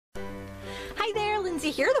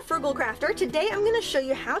Lindsay here, the Frugal Crafter. Today I'm going to show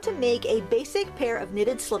you how to make a basic pair of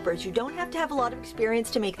knitted slippers. You don't have to have a lot of experience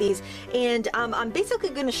to make these, and I'm basically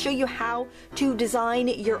going to show you how to design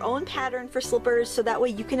your own pattern for slippers so that way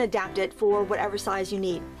you can adapt it for whatever size you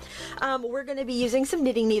need. We're going to be using some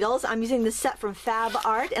knitting needles. I'm using this set from Fab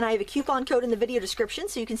Art, and I have a coupon code in the video description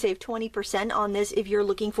so you can save 20% on this if you're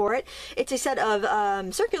looking for it. It's a set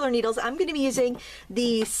of circular needles. I'm going to be using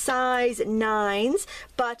the size 9s,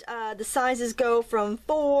 but the sizes go from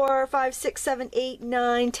 4, 5, 6, 7, 8,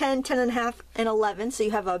 9, 10, 10 and a half, and 11. So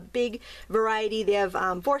you have a big variety. They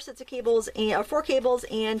have 4 sets of cables, and 4 cables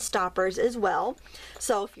and stoppers as well.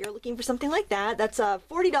 So if you're looking for something like that, that's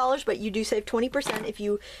 $40, but you do save 20% if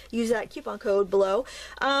you use that coupon code below.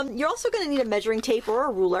 You're also going to need a measuring tape or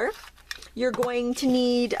a ruler. You're going to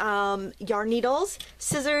need yarn needles,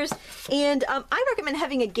 scissors, and I recommend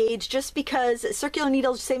having a gauge just because circular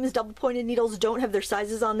needles, same as double pointed needles, don't have their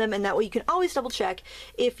sizes on them, and that way you can always double check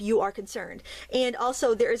if you are concerned. And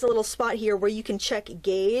also there is a little spot here where you can check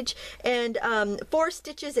gauge, and 4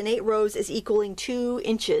 stitches and 8 rows is equaling 2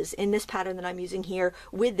 inches in this pattern that I'm using here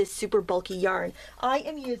with this super bulky yarn. I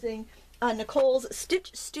am using Nicole's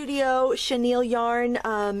Stitch Studio chenille yarn.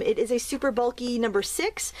 It is a super bulky number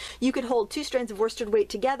 6. You could hold 2 strands of worsted weight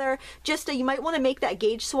together. Just you might want to make that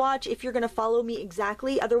gauge swatch if you're going to follow me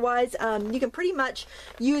exactly. Otherwise, you can pretty much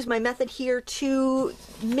use my method here to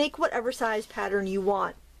make whatever size pattern you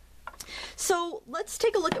want. So let's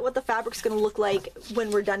take a look at what the fabric's going to look like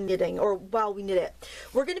when we're done knitting, or while we knit it.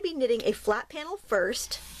 We're going to be knitting a flat panel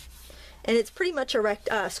first, and it's pretty much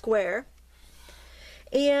a square.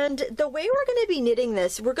 And the way we're going to be knitting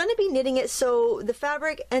this, we're going to be knitting it so the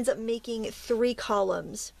fabric ends up making 3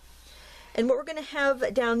 columns. And what we're going to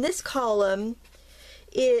have down this column,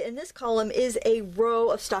 in this column, is a row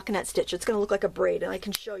of stockinette stitch. It's going to look like a braid, and I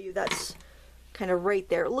can show you that's kind of right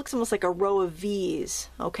there. It looks almost like a row of V's,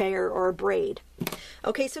 okay, or a braid.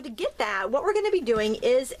 Okay, so to get that, what we're going to be doing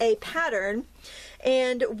is a pattern,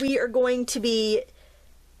 and we are going to be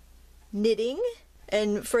knitting.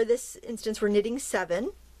 And for this instance, we're knitting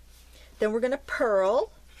 7. Then we're going to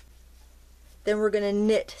purl. Then we're going to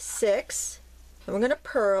knit 6. Then we're going to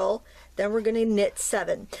purl. Then we're going to knit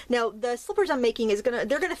 7. Now, the slippers I'm making they're going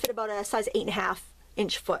to fit about a size 8.5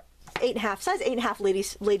 inch foot. 8.5, size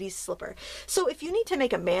 8.5 ladies slipper. So if you need to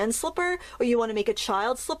make a man's slipper, or you want to make a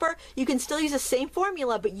child slipper, you can still use the same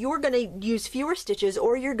formula, but you're going to use fewer stitches,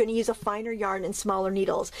 or you're going to use a finer yarn and smaller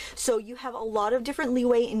needles. So you have a lot of different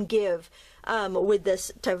leeway and give with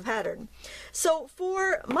this type of pattern. So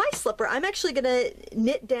for my slipper, I'm actually going to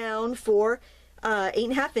knit down for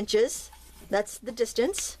 8.5 inches. That's the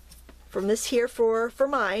distance from this here for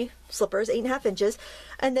my slippers, 8.5 inches.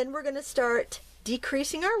 And then we're going to start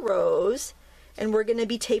decreasing our rows, and we're going to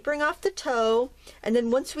be tapering off the toe, and then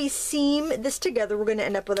once we seam this together, we're going to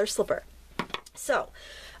end up with our slipper. So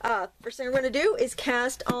first thing we're going to do is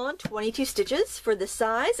cast on 22 stitches for this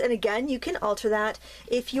size, and again, you can alter that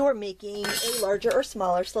if you're making a larger or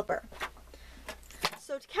smaller slipper.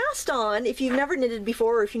 So to cast on, if you've never knitted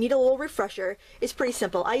before, or if you need a little refresher, it's pretty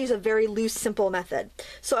simple. I use a very loose, simple method.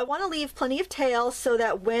 So I want to leave plenty of tail so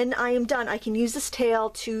that when I am done, I can use this tail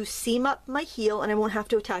to seam up my heel and I won't have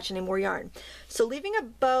to attach any more yarn. So leaving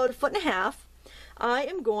about 1.5 feet, I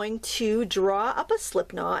am going to draw up a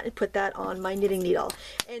slip knot and put that on my knitting needle.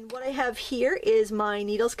 And what I have here is my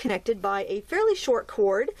needles connected by a fairly short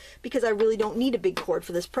cord, because I really don't need a big cord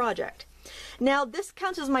for this project. Now this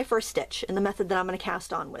counts as my first stitch in the method that I'm going to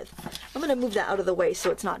cast on with. I'm going to move that out of the way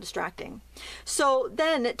so it's not distracting. So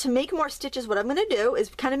then to make more stitches, what I'm going to do is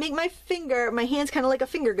kind of make my hands kind of like a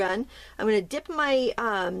finger gun. I'm going to dip my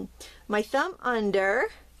my thumb under,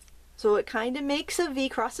 so it kind of makes a V,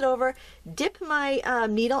 cross it over, dip my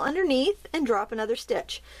needle underneath, and drop another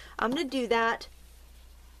stitch. I'm going to do that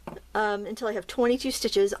until I have 22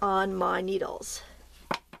 stitches on my needles.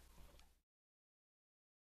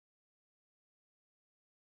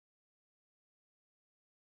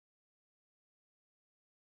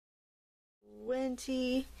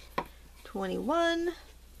 20, 21,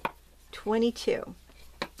 22.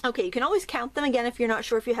 Okay, you can always count them again if you're not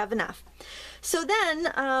sure if you have enough. So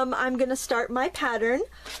then I'm going to start my pattern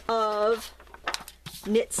of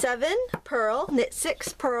knit 7, purl, knit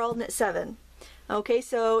 6, purl, knit 7. Okay,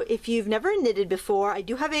 so if you've never knitted before, I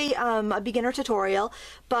do have a beginner tutorial,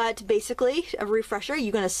 but basically, a refresher,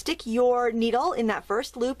 you're going to stick your needle in that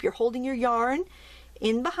first loop. You're holding your yarn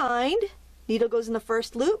in behind, needle goes in the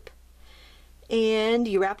first loop, and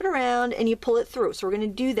you wrap it around and you pull it through. So we're going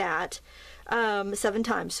to do that 7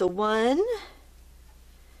 times. So 1,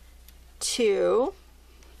 2,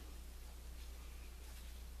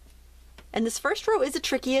 And this first row is the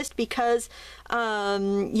trickiest because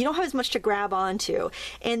you don't have as much to grab onto.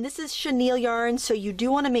 And this is chenille yarn, so you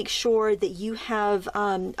do want to make sure that you have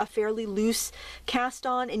a fairly loose cast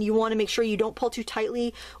on, and you want to make sure you don't pull too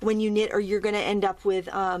tightly when you knit, or you're going to end up with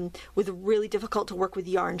really difficult to work with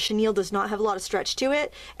yarn. Chenille does not have a lot of stretch to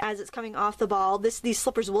it as it's coming off the ball. These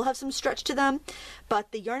slippers will have some stretch to them,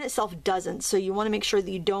 but the yarn itself doesn't. So you want to make sure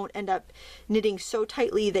that you don't end up knitting so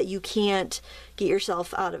tightly that you can't get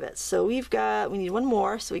yourself out of it. So we need one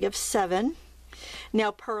more, so we have 7.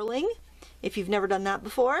 Now purling, if you've never done that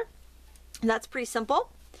before, that's pretty simple.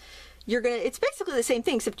 It's basically the same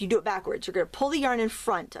thing, except you do it backwards. You're going to pull the yarn in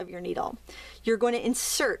front of your needle. You're going to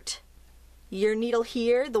insert your needle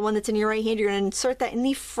here, the one that's in your right hand, you're going to insert that in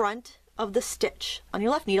the front of the stitch on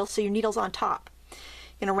your left needle, so your needle's on top.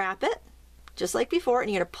 You're going to wrap it just like before,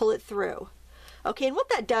 and you're going to pull it through. Okay, and what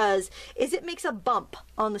that does is it makes a bump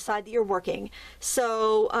on the side that you're working.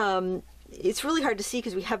 So it's really hard to see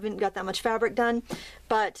because we haven't got that much fabric done,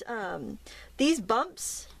 but these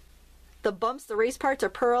bumps, the raised parts are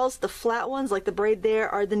purls. The flat ones, like the braid there,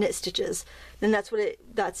 are the knit stitches. Then that's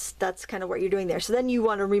kind of what you're doing there. So then you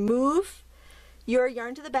want to remove your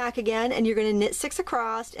yarn to the back again, and you're going to knit 6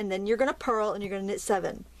 across, and then you're going to purl, and you're going to knit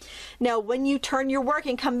 7. Now when you turn your work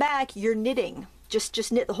and come back, you're knitting.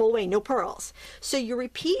 Just knit the whole way, no purls. So you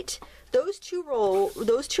repeat those two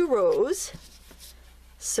rows.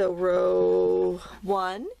 So row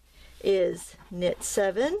 1 is knit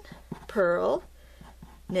 7, purl,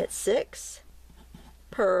 knit 6,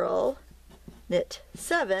 purl, knit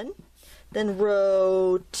 7. Then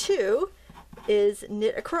row 2 is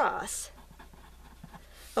knit across.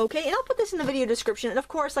 Okay, and I'll put this in the video description. And of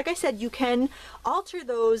course, like I said, you can alter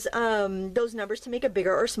those numbers to make a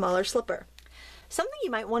bigger or smaller slipper. Something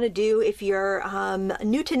you might want to do if you're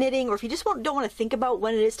new to knitting, or if you just don't want to think about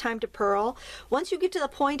when it is time to purl, once you get to the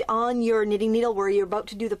point on your knitting needle where you're about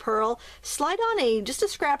to do the purl, slide on just a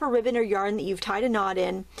scrap of ribbon or yarn that you've tied a knot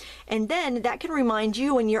in, and then that can remind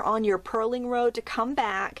you when you're on your purling row to come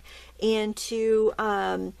back and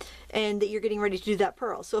that you're getting ready to do that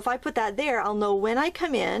purl. So if I put that there, I'll know when I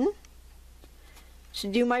come in to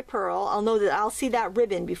do my purl, I'll know that I'll see that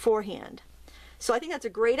ribbon beforehand. So I think that's a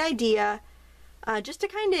great idea. Just to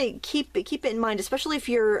kind of keep it in mind, especially if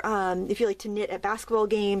you like to knit at basketball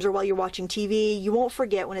games or while you're watching TV, you won't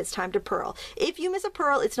forget when it's time to purl. If you miss a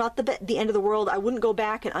purl, it's not the end of the world. I wouldn't go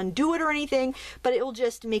back and undo it or anything, but it will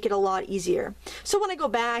just make it a lot easier. So when I go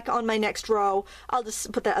back on my next row, I'll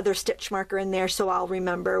just put that other stitch marker in there so I'll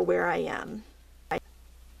remember where I am.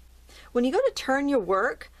 When you go to turn your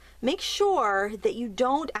work, make sure that you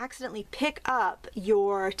don't accidentally pick up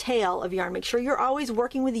your tail of yarn. Make sure you're always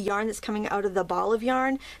working with the yarn that's coming out of the ball of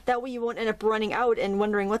yarn. That way you won't end up running out and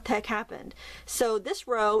wondering what the heck happened. So this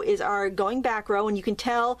row is our going back row, and you can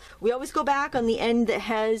tell we always go back on the end that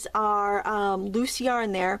has our loose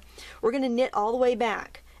yarn there. We're going to knit all the way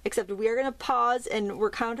back, except we are going to pause and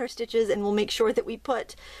we'll count our stitches, and we'll make sure that we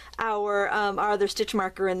put our other stitch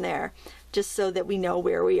marker in there, just so that we know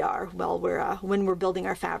where we are when we're building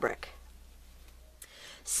our fabric.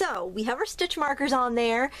 So we have our stitch markers on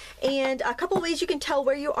there, and a couple ways you can tell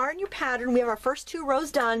where you are in your pattern. We have our first 2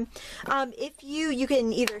 rows done. If you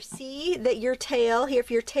can either see that your tail here, if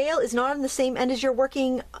your tail is not on the same end as your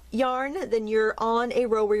working yarn, then you're on a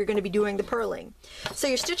row where you're going to be doing the purling. So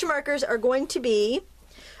your stitch markers are going to be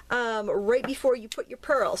right before you put your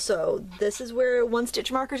purl. So this is where one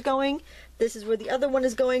stitch marker is going. This is where the other one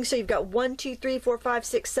is going. So you've got 1, 2, 3, 4, 5,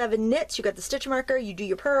 6, 7 knits. You've got the stitch marker. You do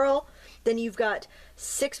your purl. Then you've got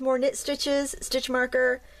 6 more knit stitches, stitch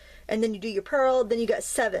marker, and then you do your purl. Then you got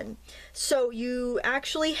 7. So you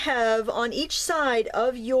actually have on each side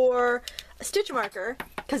of your stitch marker,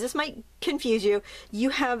 because this might confuse you, you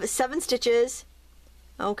have 7 stitches,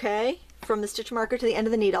 okay, from the stitch marker to the end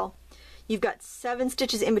of the needle. You've got 7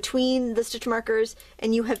 stitches in between the stitch markers,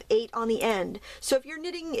 and you have 8 on the end. So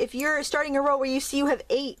if you're starting a row where you see you have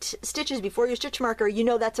 8 stitches before your stitch marker, you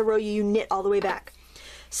know that's a row you knit all the way back.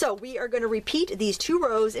 So we are going to repeat these 2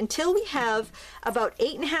 rows until we have about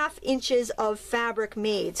 8.5 inches of fabric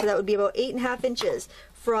made. So that would be about 8.5 inches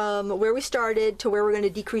from where we started to where we're going to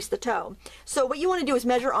decrease the toe. So what you want to do is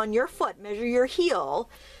measure on your foot, measure your heel,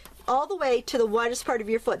 all the way to the widest part of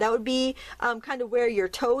your foot. That would be kind of where your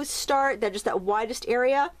toes start, that widest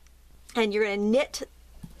area. And you're going to knit,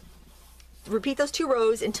 repeat those 2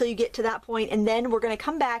 rows until you get to that point, and then we're going to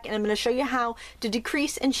come back and I'm going to show you how to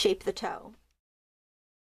decrease and shape the toe.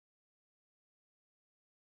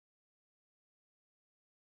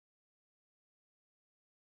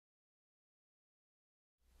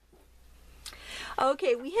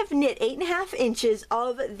 Okay, we have knit 8.5 inches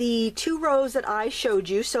of the 2 rows that I showed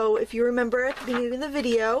you. So if you remember at the beginning of the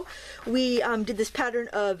video, we did this pattern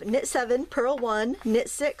of knit 7, purl 1, knit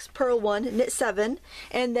 6, purl 1, knit 7,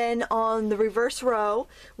 and then on the reverse row,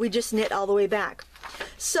 we just knit all the way back.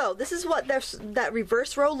 So this is what that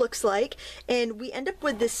reverse row looks like, and we end up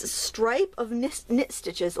with this stripe of knit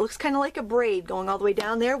stitches. It looks kind of like a braid going all the way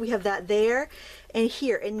down there. We have that there and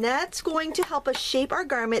here, and that's going to help us shape our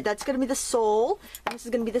garment. That's going to be the sole, and this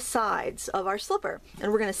is going to be the sides of our slipper.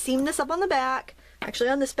 And we're going to seam this up on the back, actually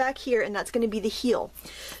on this back here, and that's going to be the heel.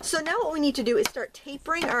 So now what we need to do is start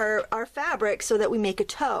tapering our fabric so that we make a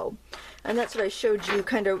toe. And that's what I showed you,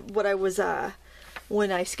 kind of what I was when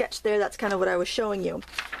I sketched there, that's kind of what I was showing you.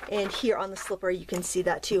 And here on the slipper, you can see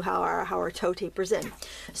that too, how our toe tapers in.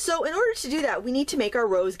 So in order to do that, we need to make our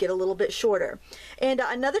rows get a little bit shorter. And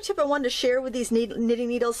another tip I wanted to share with these knitting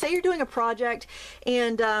needles, say you're doing a project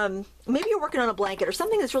and maybe you're working on a blanket or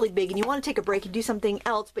something that's really big and you want to take a break and do something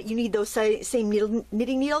else, but you need those same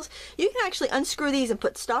knitting needles, you can actually unscrew these and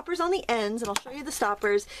put stoppers on the ends, and I'll show you the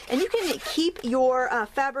stoppers, and you can keep your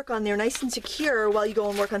fabric on there nice and secure while you go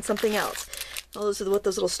and work on something else. Well, those are what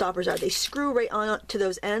those little stoppers are. They screw right on to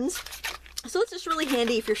those ends. So it's just really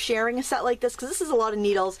handy if you're sharing a set like this, because this is a lot of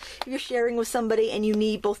needles. If you're sharing with somebody and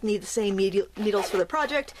you both need the same needles for the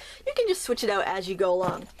project, you can just switch it out as you go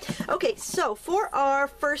along. Okay, so for our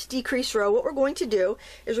first decrease row, what we're going to do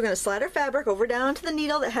is we're going to slide our fabric over down to the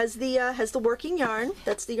needle that has the working yarn.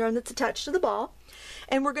 That's the yarn that's attached to the ball.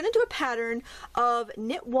 And we're going to do a pattern of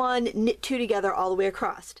knit 1, knit 2 together all the way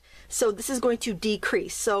across. So this is going to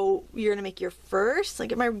decrease. So you're going to make your first, let me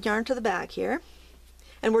get my yarn to the back here.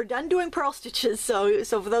 And we're done doing purl stitches, so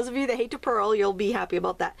for those of you that hate to purl, you'll be happy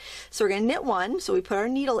about that. So we're going to knit 1, so we put our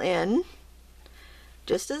needle in.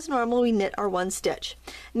 Just as normal, we knit our 1 stitch.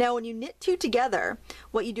 Now when you knit 2 together,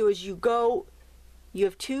 what you do is you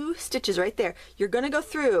have 2 stitches right there. You're going to go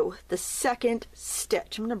through the second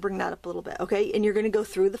stitch. I'm going to bring that up a little bit, okay? And you're going to go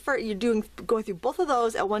through the first, going through both of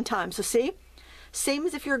those at one time. So see, same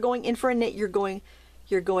as if you're going in for a knit, you're going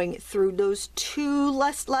through those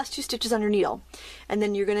last 2 stitches on your needle, and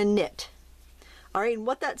then you're going to knit. All right, and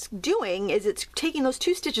what that's doing is it's taking those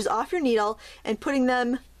 2 stitches off your needle and putting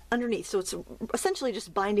them underneath. So it's essentially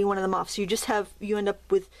just binding one of them off. So you end up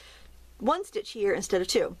with 1 stitch here instead of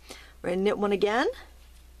 2. We're going to knit 1 again,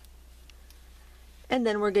 and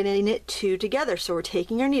then we're going to knit 2 together. So we're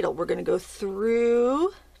taking our needle, we're going to go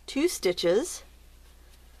through 2 stitches,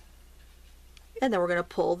 and then we're going to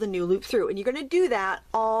pull the new loop through, and you're going to do that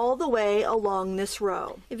all the way along this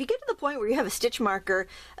row. If you get to the point where you have a stitch marker,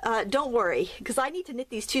 don't worry, because I need to knit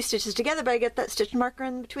these 2 stitches together, but I get that stitch marker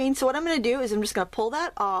in between. So what I'm going to do is I'm just going to pull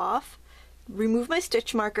that off, remove my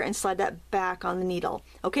stitch marker, and slide that back on the needle.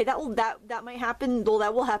 Okay, that might happen. Well,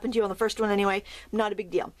 that will happen to you on the first one anyway. Not a big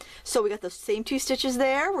deal. So we got those same 2 stitches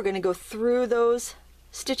there. We're going to go through those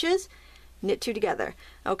stitches, knit 2 together.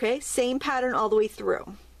 Okay, same pattern all the way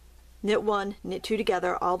through. Knit 1, knit 2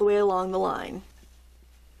 together all the way along the line.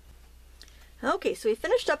 Okay, so we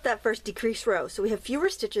finished up that first decrease row, so we have fewer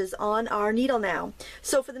stitches on our needle now.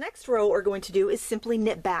 So for the next row, what we're going to do is simply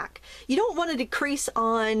knit back. You don't want to decrease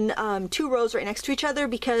on 2 rows right next to each other,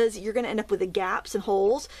 because you're going to end up with the gaps and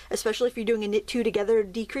holes, especially if you're doing a knit 2 together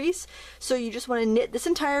decrease. So you just want to knit this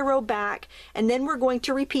entire row back, and then we're going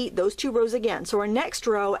to repeat those 2 rows again. So our next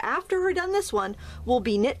row, after we're done this one, will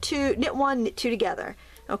be knit 1, knit 2 together.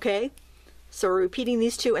 Okay, so we're repeating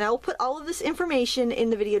these 2, and I will put all of this information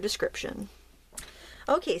in the video description.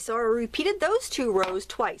 Okay, so I repeated those 2 rows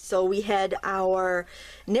twice. So we had our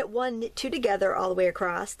knit 1, knit 2 together all the way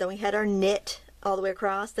across, then we had our knit all the way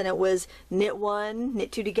across, then it was knit 1,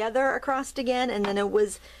 knit 2 together across again, and then it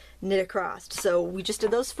was knit across. So we just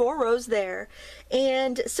did those 4 rows there.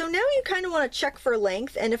 And so now you kind of want to check for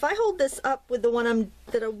length, and if I hold this up with the one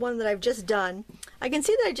that I've just done, I can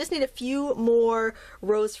see that I just need a few more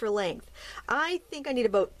rows for length. I think I need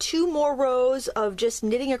about 2 more rows of just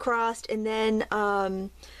knitting across, and then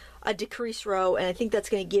a decrease row, and I think that's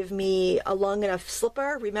going to give me a long enough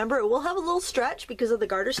slipper. Remember, it will have a little stretch because of the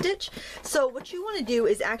garter stitch. So what you want to do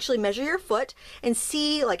is actually measure your foot and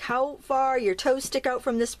see like how far your toes stick out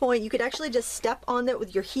from this point. You could actually just step on it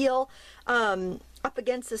with your heel up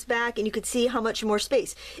against this back, and you could see how much more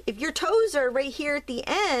space. If your toes are right here at the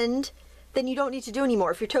end, then you don't need to do any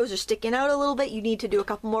more. If your toes are sticking out a little bit, you need to do a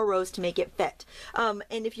couple more rows to make it fit. And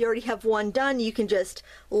if you already have one done, you can just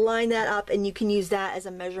line that up and you can use that as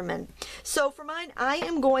a measurement. So for mine, I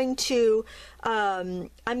am going to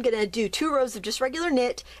do 2 rows of just regular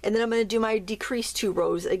knit, and then I'm going to do my decreased 2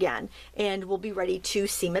 rows again, and we'll be ready to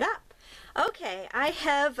seam it up. Okay, I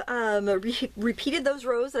have repeated those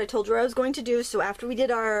rows that I told you I was going to do. So after we did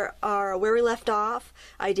our where we left off,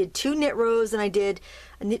 I did 2 knit rows, and I did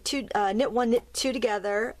knit 1, knit 2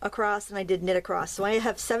 together across, and I did knit across. So I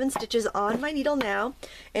have 7 stitches on my needle now,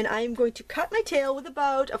 and I'm going to cut my tail with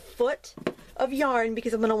about a foot of yarn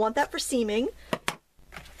because I'm going to want that for seaming.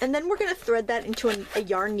 And then we're going to thread that into a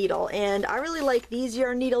yarn needle, and I really like these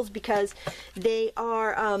yarn needles because they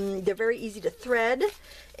are they're very easy to thread,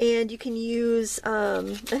 and you can use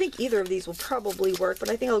I think either of these will probably work, but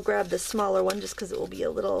I think I'll grab the smaller one just because it will be a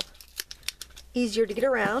little easier to get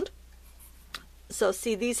around. So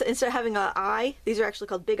see, these, instead of having an eye, these are actually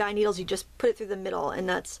called big eye needles. You just put it through the middle, and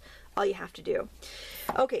that's all you have to do.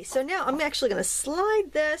 Okay, so now I'm actually going to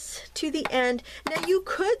slide this to the end. Now you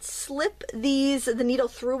could slip the needle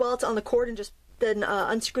through while it's on the cord and just then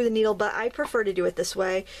unscrew the needle, but I prefer to do it this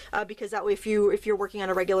way because that way if you're working on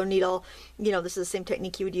a regular needle, you know, this is the same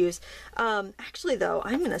technique you would use. Actually though,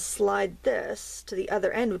 I'm going to slide this to the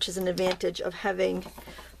other end, which is an advantage of having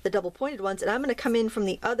the double pointed ones, and I'm going to come in from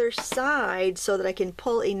the other side so that I can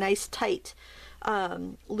pull a nice tight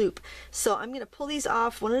loop. So I'm going to pull these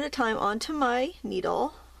off one at a time onto my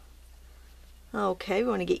needle. Okay, we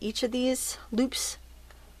want to get each of these loops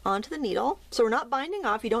onto the needle. So we're not binding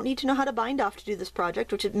off. You don't need to know how to bind off to do this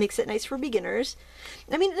project, which makes it nice for beginners.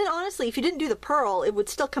 I mean, and honestly, if you didn't do the purl, it would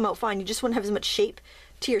still come out fine. You just wouldn't have as much shape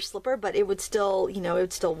to your slipper, but it would still, you know, it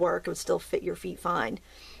would still work. It would still fit your feet fine.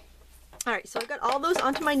 Alright, so I've got all those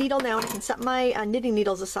onto my needle now, and I can set my knitting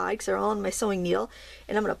needles aside because they're all on my sewing needle.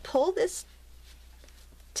 And I'm going to pull this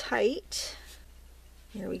tight.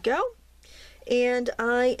 There we go. And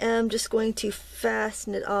I am just going to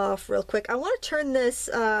fasten it off real quick. I want to turn this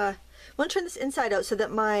inside out so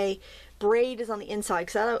that my braid is on the inside,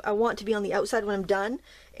 because I want to be on the outside when I'm done.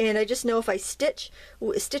 And I just know if I stitch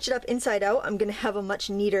it up inside out, I'm going to have a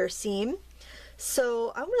much neater seam.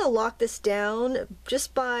 So I'm going to lock this down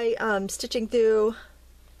just by stitching through,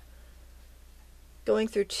 going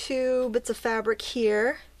through 2 bits of fabric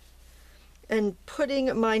here and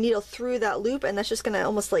putting my needle through that loop, and that's just going to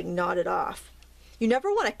almost like knot it off. You never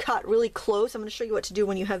want to cut really close. I'm going to show you what to do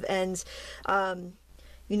when you have ends.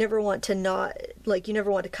 You never want to knot, like you never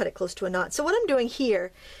want to cut it close to a knot. So what I'm doing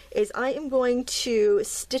here is I am going to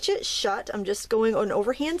stitch it shut. I'm just going on an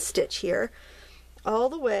overhand stitch here all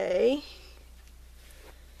the way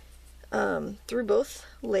through both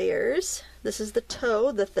layers. This is the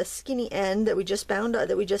toe, the skinny end that we just bound,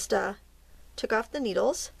 that we just took off the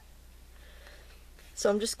needles. So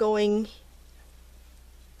I'm just going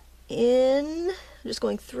in, just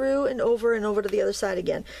going through and over to the other side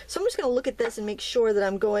again. So I'm just going to look at this and make sure that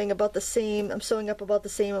I'm going about the same, I'm sewing up about the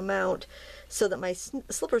same amount so that my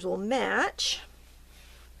slippers will match.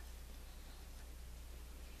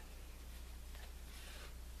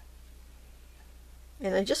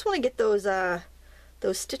 And I just want to get those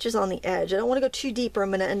stitches on the edge. I don't want to go too deep or I'm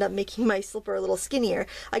going to end up making my slipper a little skinnier.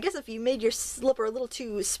 I guess if you made your slipper a little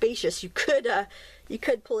too spacious, you could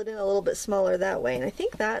pull it in a little bit smaller that way. And I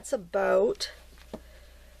think that's about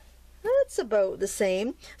the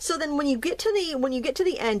same. So then when you get to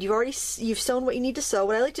the end, you've sewn what you need to sew.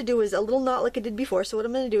 What I like to do is a little knot like I did before. So what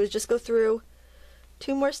I'm going to do is just go through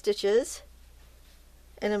 2 more stitches,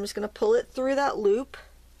 and I'm just going to pull it through that loop.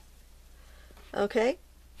 Okay.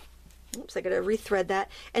 Oops, I gotta rethread that.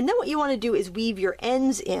 And then what you want to do is weave your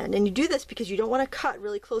ends in, and you do this because you don't want to cut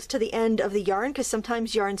really close to the end of the yarn, because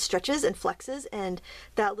sometimes yarn stretches and flexes and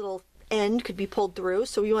that little end could be pulled through.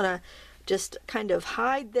 So you want to just kind of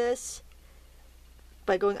hide this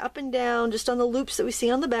by going up and down just on the loops that we see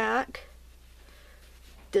on the back.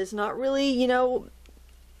 Does not really, you know,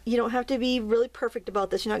 you don't have to be really perfect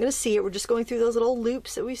about this. You're not going to see it. We're just going through those little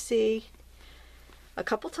loops that we see a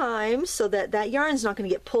couple times so that that yarn's not going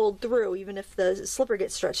to get pulled through even if the slipper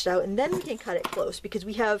gets stretched out, and then we can cut it close because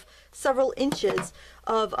we have several inches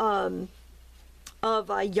of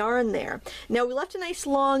yarn there. Now we left a nice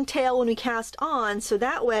long tail when we cast on, so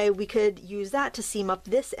that way we could use that to seam up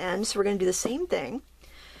this end. So we're going to do the same thing.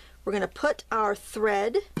 We're going to put our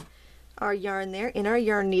thread, our yarn there in our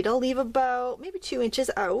yarn needle, leave about maybe 2 inches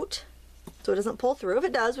out so it doesn't pull through. If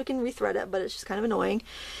it does, we can rethread it, but it's just kind of annoying.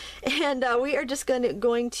 And we are just going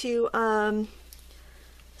to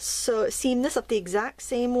so seam this up the exact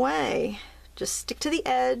same way. Just stick to the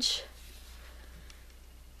edge.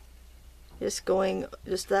 Just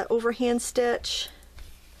that overhand stitch.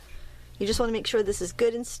 You just want to make sure this is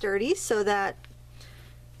good and sturdy so that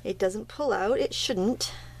it doesn't pull out. It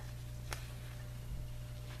shouldn't.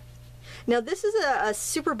 Now this is a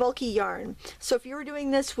super bulky yarn, so if you were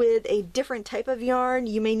doing this with a different type of yarn,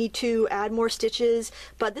 you may need to add more stitches,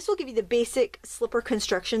 but this will give you the basic slipper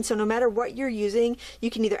construction, so no matter what you're using, you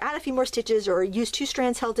can either add a few more stitches or use 2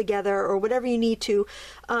 strands held together or whatever you need to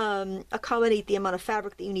accommodate the amount of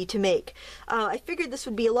fabric that you need to make. I figured this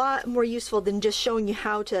would be a lot more useful than just showing you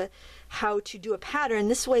how to do a pattern.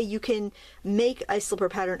 This way you can make a slipper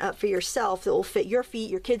pattern up for yourself that will fit your feet,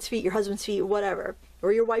 your kids' feet, your husband's feet, whatever,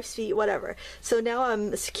 or your wife's feet, whatever. So now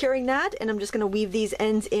I'm securing that, and I'm just going to weave these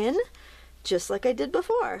ends in just like I did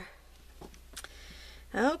before.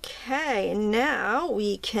 Okay, now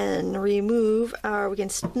we can we can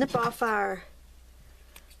snip off our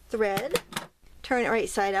thread, turn it right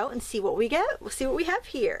side out, and see what we get. We'll see what we have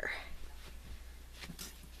here.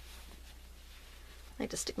 I like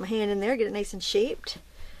to stick my hand in there, get it nice and shaped.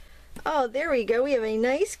 Oh, there we go. We have a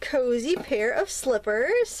nice cozy pair of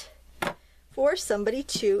slippers for somebody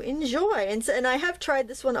to enjoy. And I have tried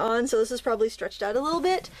this one on, so this is probably stretched out a little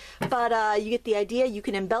bit, but you get the idea. You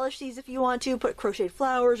can embellish these if you want to, put crocheted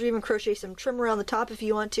flowers or even crochet some trim around the top if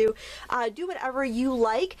you want to. Do whatever you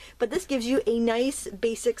like, but this gives you a nice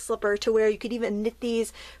basic slipper to where you could even knit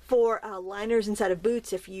these for liners inside of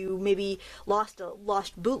boots if you maybe lost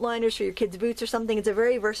boot liners for your kids' boots or something. It's a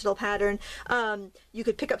very versatile pattern. You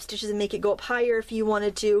could pick up stitches and make it go up higher if you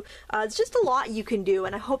wanted to. It's just a lot you can do,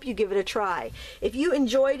 and I hope you give it a try. If you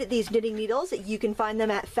enjoyed these knitting needles, you can find them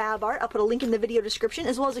at FabArt. I'll put a link in the video description,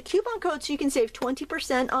 as well as a coupon code so you can save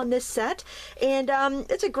 20% on this set. And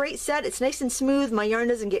it's a great set. It's nice and smooth. My yarn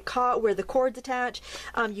doesn't get caught where the cords attach.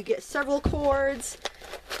 You get several cords.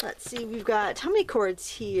 Let's see, we've got, how many cords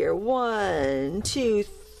here? 1, 2,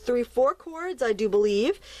 3, 4 cords, I do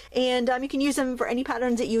believe, and you can use them for any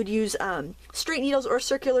patterns that you would use, straight needles or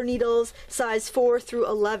circular needles, size 4 through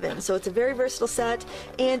 11. So it's a very versatile set,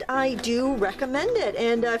 and I do recommend it.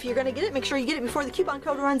 And if you're going to get it, make sure you get it before the coupon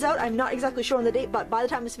code runs out. I'm not exactly sure on the date, but by the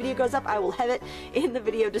time this video goes up, I will have it in the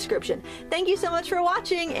video description. Thank you so much for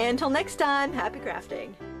watching, and until next time, happy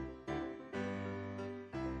crafting!